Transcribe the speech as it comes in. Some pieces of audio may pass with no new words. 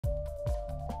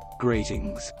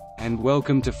Greetings, and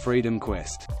welcome to Freedom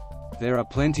Quest. There are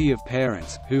plenty of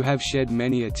parents who have shed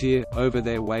many a tear over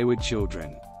their wayward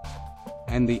children.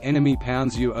 And the enemy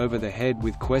pounds you over the head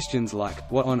with questions like,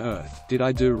 what on earth did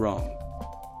I do wrong?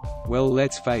 Well,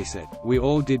 let's face it, we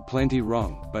all did plenty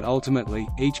wrong, but ultimately,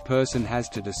 each person has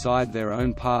to decide their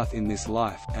own path in this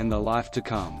life and the life to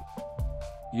come.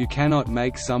 You cannot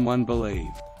make someone believe.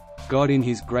 God in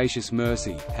His gracious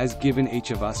mercy has given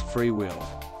each of us free will.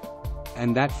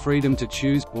 And that freedom to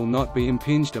choose will not be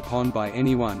impinged upon by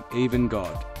anyone, even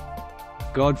God.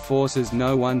 God forces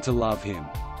no one to love Him.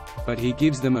 But He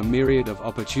gives them a myriad of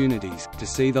opportunities to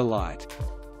see the light.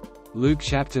 Luke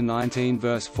chapter 19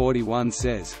 verse 41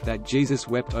 says that Jesus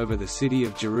wept over the city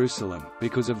of Jerusalem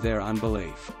because of their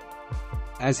unbelief.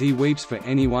 As He weeps for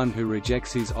anyone who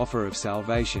rejects His offer of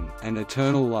salvation and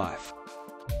eternal life.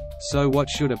 So what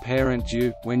should a parent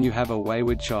do when you have a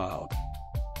wayward child?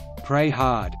 Pray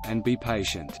hard, and be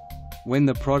patient. When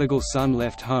the prodigal son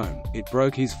left home, it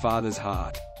broke his father's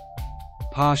heart.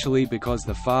 Partially because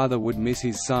the father would miss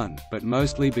his son, but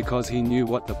mostly because he knew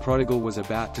what the prodigal was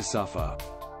about to suffer.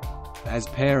 As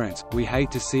parents, we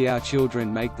hate to see our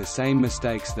children make the same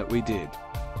mistakes that we did.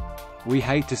 We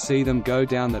hate to see them go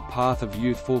down that path of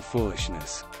youthful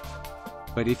foolishness.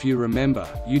 But if you remember,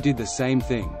 you did the same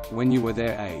thing when you were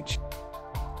their age.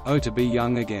 Oh, to be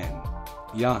young again.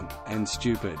 Young and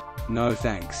stupid. No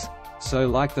thanks. So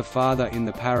like the father in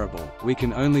the parable, we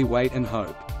can only wait and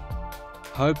hope.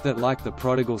 Hope that like the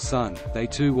prodigal son, they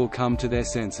too will come to their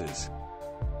senses.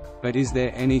 But is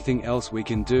there anything else we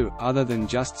can do, other than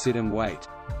just sit and wait?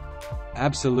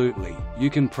 Absolutely, you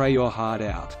can pray your heart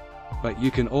out. But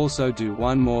you can also do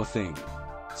one more thing.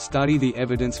 Study the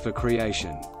evidence for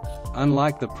creation.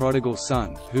 Unlike the prodigal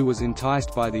son, who was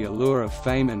enticed by the allure of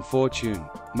fame and fortune,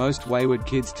 most wayward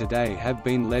kids today have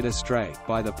been led astray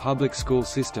by the public school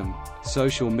system,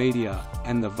 social media,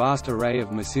 and the vast array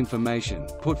of misinformation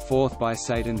put forth by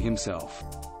Satan himself.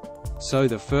 So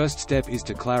the first step is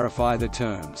to clarify the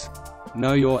terms.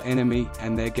 Know your enemy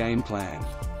and their game plan.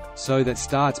 So that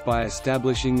starts by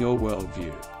establishing your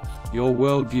worldview. Your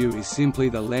worldview is simply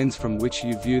the lens from which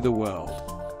you view the world.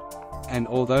 And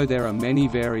although there are many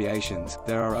variations,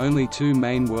 there are only two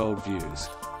main worldviews: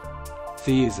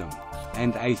 theism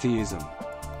and atheism.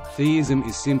 Theism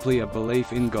is simply a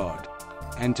belief in God.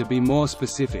 And to be more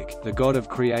specific, the God of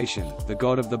creation, the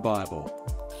God of the Bible.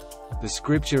 The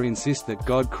scripture insists that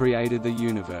God created the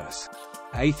universe.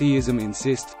 Atheism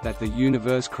insists that the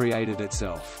universe created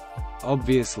itself.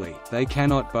 Obviously, they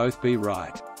cannot both be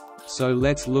right. So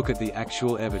let's look at the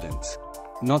actual evidence.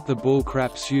 Not the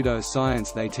bullcrap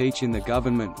pseudo-science they teach in the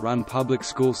government-run public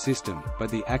school system, but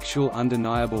the actual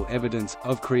undeniable evidence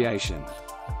of creation.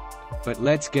 But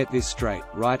let's get this straight,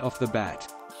 right off the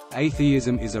bat.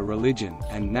 Atheism is a religion,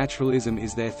 and naturalism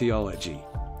is their theology.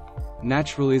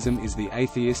 Naturalism is the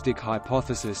atheistic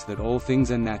hypothesis that all things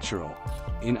are natural.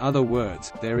 In other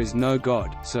words, there is no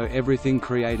God, so everything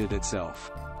created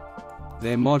itself.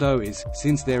 Their motto is,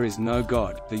 since there is no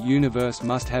God, the universe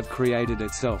must have created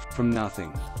itself from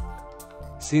nothing.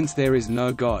 Since there is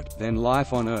no God, then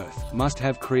life on Earth must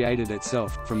have created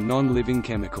itself from non-living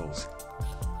chemicals.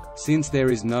 Since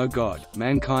there is no God,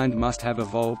 mankind must have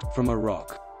evolved from a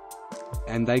rock.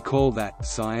 And they call that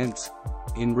science?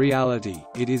 In reality,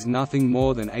 it is nothing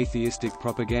more than atheistic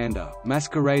propaganda,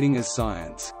 masquerading as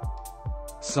science.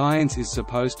 Science is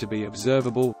supposed to be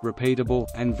observable, repeatable,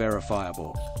 and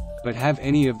verifiable. But have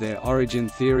any of their origin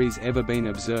theories ever been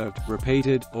observed,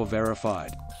 repeated, or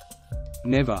verified?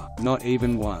 Never, not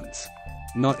even once.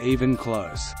 Not even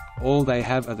close. All they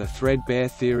have are the threadbare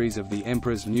theories of the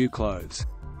emperor's new clothes.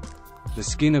 The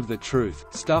skin of the truth,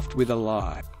 stuffed with a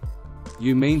lie.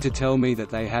 You mean to tell me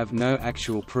that they have no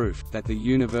actual proof that the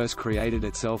universe created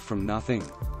itself from nothing?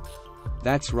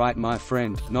 That's right, my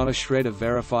friend, not a shred of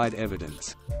verified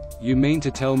evidence. You mean to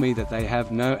tell me that they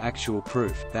have no actual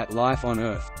proof that life on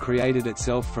Earth created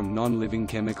itself from non-living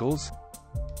chemicals?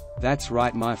 That's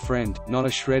right, my friend, not a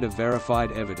shred of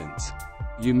verified evidence.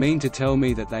 You mean to tell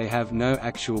me that they have no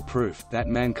actual proof that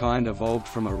mankind evolved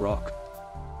from a rock?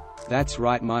 That's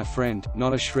right, my friend,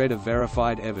 not a shred of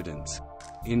verified evidence.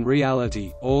 In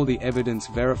reality, all the evidence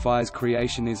verifies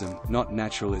creationism, not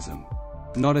naturalism.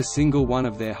 Not a single one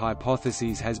of their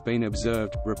hypotheses has been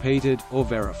observed, repeated, or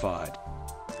verified.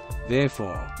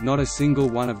 Therefore, not a single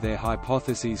one of their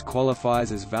hypotheses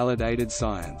qualifies as validated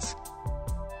science.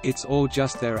 It's all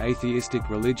just their atheistic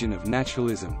religion of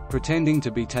naturalism, pretending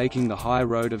to be taking the high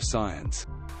road of science.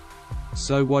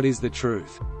 So what is the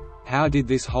truth? How did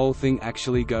this whole thing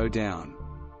actually go down?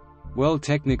 Well,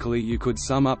 technically you could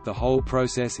sum up the whole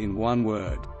process in one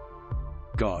word: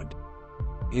 God.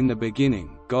 In the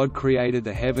beginning, God created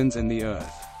the heavens and the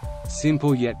earth.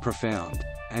 Simple yet profound.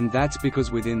 And that's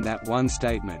because within that one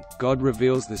statement, God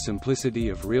reveals the simplicity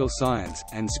of real science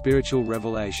and spiritual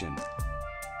revelation.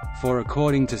 For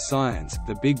according to science,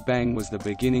 the Big Bang was the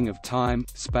beginning of time,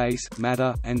 space,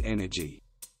 matter, and energy.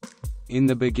 In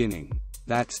the beginning,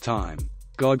 that's time.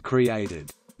 God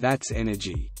created, that's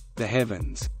energy. The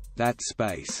heavens, that's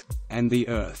space. And the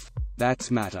earth, that's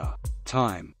matter.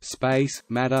 Time, space,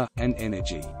 matter, and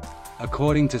energy.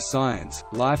 According to science,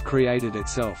 life created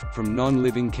itself from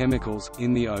non-living chemicals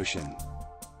in the ocean.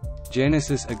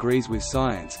 Genesis agrees with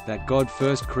science that God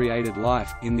first created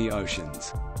life in the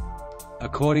oceans.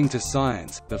 According to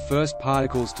science, the first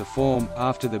particles to form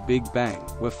after the Big Bang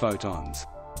were photons.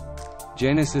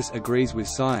 Genesis agrees with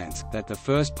science that the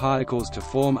first particles to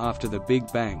form after the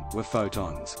Big Bang were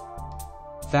photons.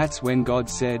 That's when God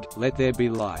said, "Let there be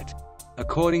light."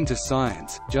 According to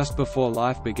science, just before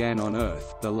life began on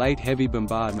Earth, the late heavy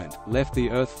bombardment left the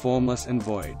Earth formless and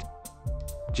void.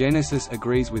 Genesis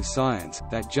agrees with science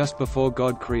that just before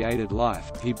God created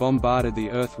life, He bombarded the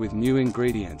Earth with new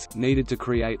ingredients needed to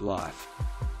create life.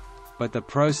 But the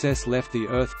process left the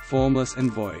Earth formless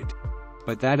and void.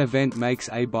 But that event makes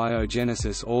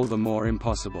abiogenesis all the more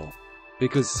impossible.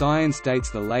 Because science dates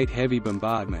the late heavy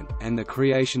bombardment and the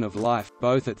creation of life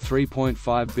both at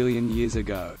 3.5 billion years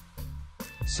ago.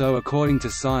 So according to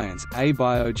science,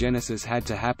 abiogenesis had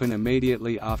to happen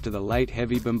immediately after the late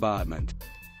heavy bombardment,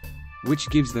 which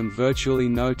gives them virtually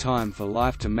no time for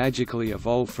life to magically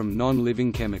evolve from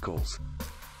non-living chemicals.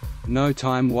 No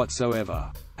time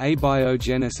whatsoever.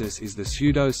 Abiogenesis is the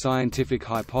pseudo-scientific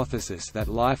hypothesis that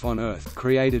life on Earth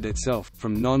created itself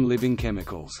from non-living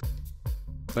chemicals.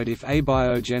 But if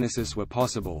abiogenesis were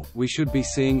possible, we should be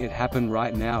seeing it happen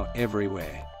right now,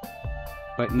 everywhere.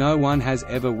 But no one has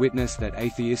ever witnessed that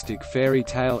atheistic fairy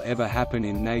tale ever happen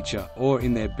in nature, or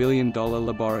in their billion-dollar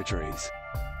laboratories.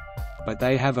 But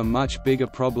they have a much bigger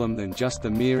problem than just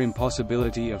the mere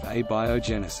impossibility of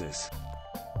abiogenesis.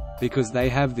 Because they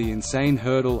have the insane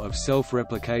hurdle of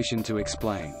self-replication to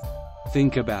explain.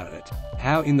 Think about it.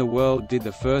 How in the world did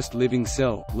the first living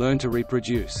cell learn to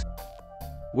reproduce?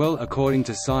 Well, according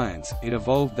to science, it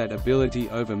evolved that ability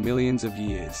over millions of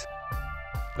years.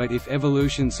 But if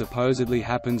evolution supposedly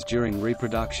happens during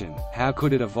reproduction, how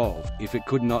could it evolve, if it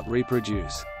could not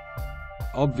reproduce?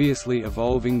 Obviously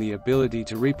evolving the ability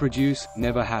to reproduce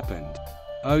never happened.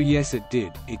 Oh yes it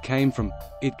did, it came from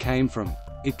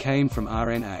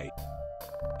RNA.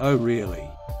 Oh really?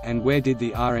 And where did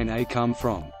the RNA come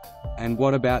from? And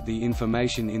what about the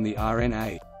information in the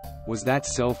RNA? Was that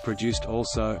self-produced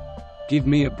also? Give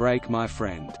me a break, my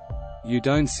friend. You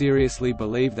don't seriously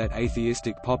believe that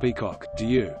atheistic poppycock, do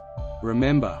you?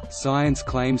 Remember, science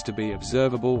claims to be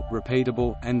observable,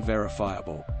 repeatable, and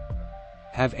verifiable.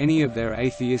 Have any of their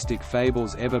atheistic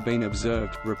fables ever been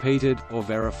observed, repeated, or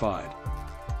verified?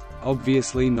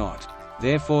 Obviously not.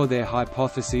 Therefore their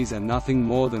hypotheses are nothing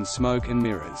more than smoke and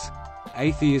mirrors.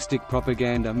 Atheistic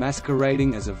propaganda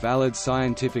masquerading as a valid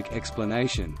scientific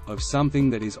explanation of something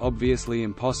that is obviously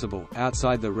impossible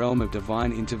outside the realm of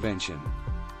divine intervention.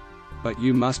 But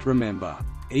you must remember,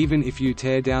 even if you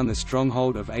tear down the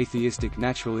stronghold of atheistic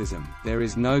naturalism, there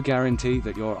is no guarantee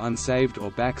that your unsaved or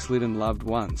backslidden loved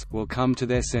ones will come to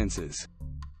their senses.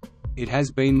 It has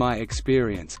been my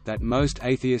experience that most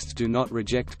atheists do not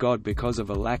reject God because of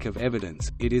a lack of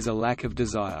evidence, it is a lack of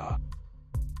desire.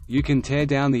 You can tear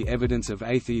down the evidence of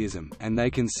atheism, and they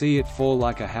can see it fall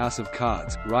like a house of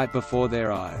cards, right before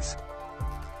their eyes.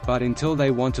 But until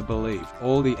they want to believe,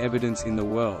 all the evidence in the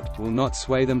world will not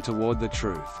sway them toward the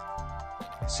truth.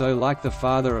 So like the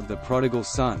father of the prodigal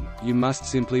son, you must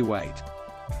simply wait.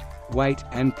 Wait,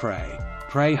 and pray.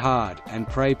 Pray hard, and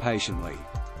pray patiently.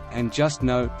 And just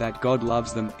know that God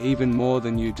loves them even more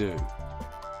than you do.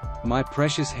 My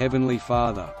precious Heavenly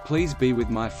Father, please be with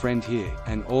my friend here,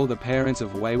 and all the parents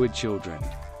of wayward children.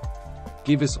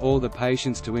 Give us all the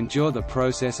patience to endure the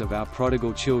process of our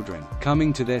prodigal children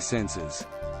coming to their senses.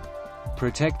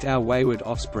 Protect our wayward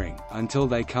offspring until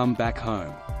they come back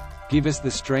home. Give us the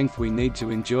strength we need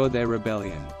to endure their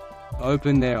rebellion.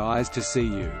 Open their eyes to see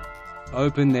you.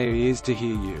 Open their ears to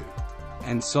hear you.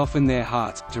 And soften their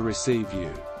hearts to receive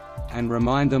you. And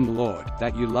remind them, Lord,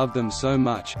 that you love them so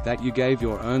much that you gave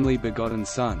your only begotten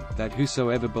Son, that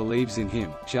whosoever believes in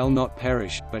him shall not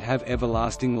perish, but have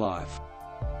everlasting life.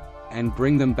 And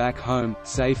bring them back home,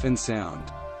 safe and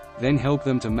sound. Then help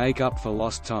them to make up for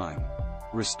lost time.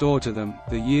 Restore to them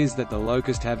the years that the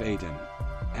locust have eaten.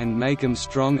 And make them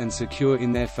strong and secure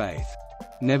in their faith,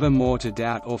 never more to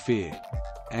doubt or fear.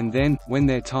 And then, when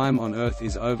their time on earth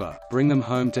is over, bring them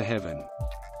home to heaven.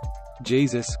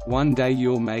 Jesus, one day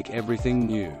you'll make everything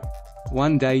new.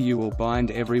 One day you will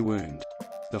bind every wound.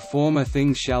 The former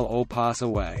things shall all pass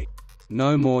away.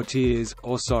 No more tears,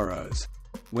 or sorrows.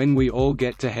 When we all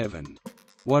get to heaven.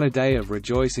 What a day of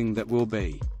rejoicing that will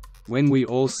be. When we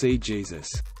all see Jesus.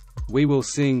 We will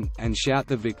sing, and shout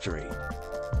the victory.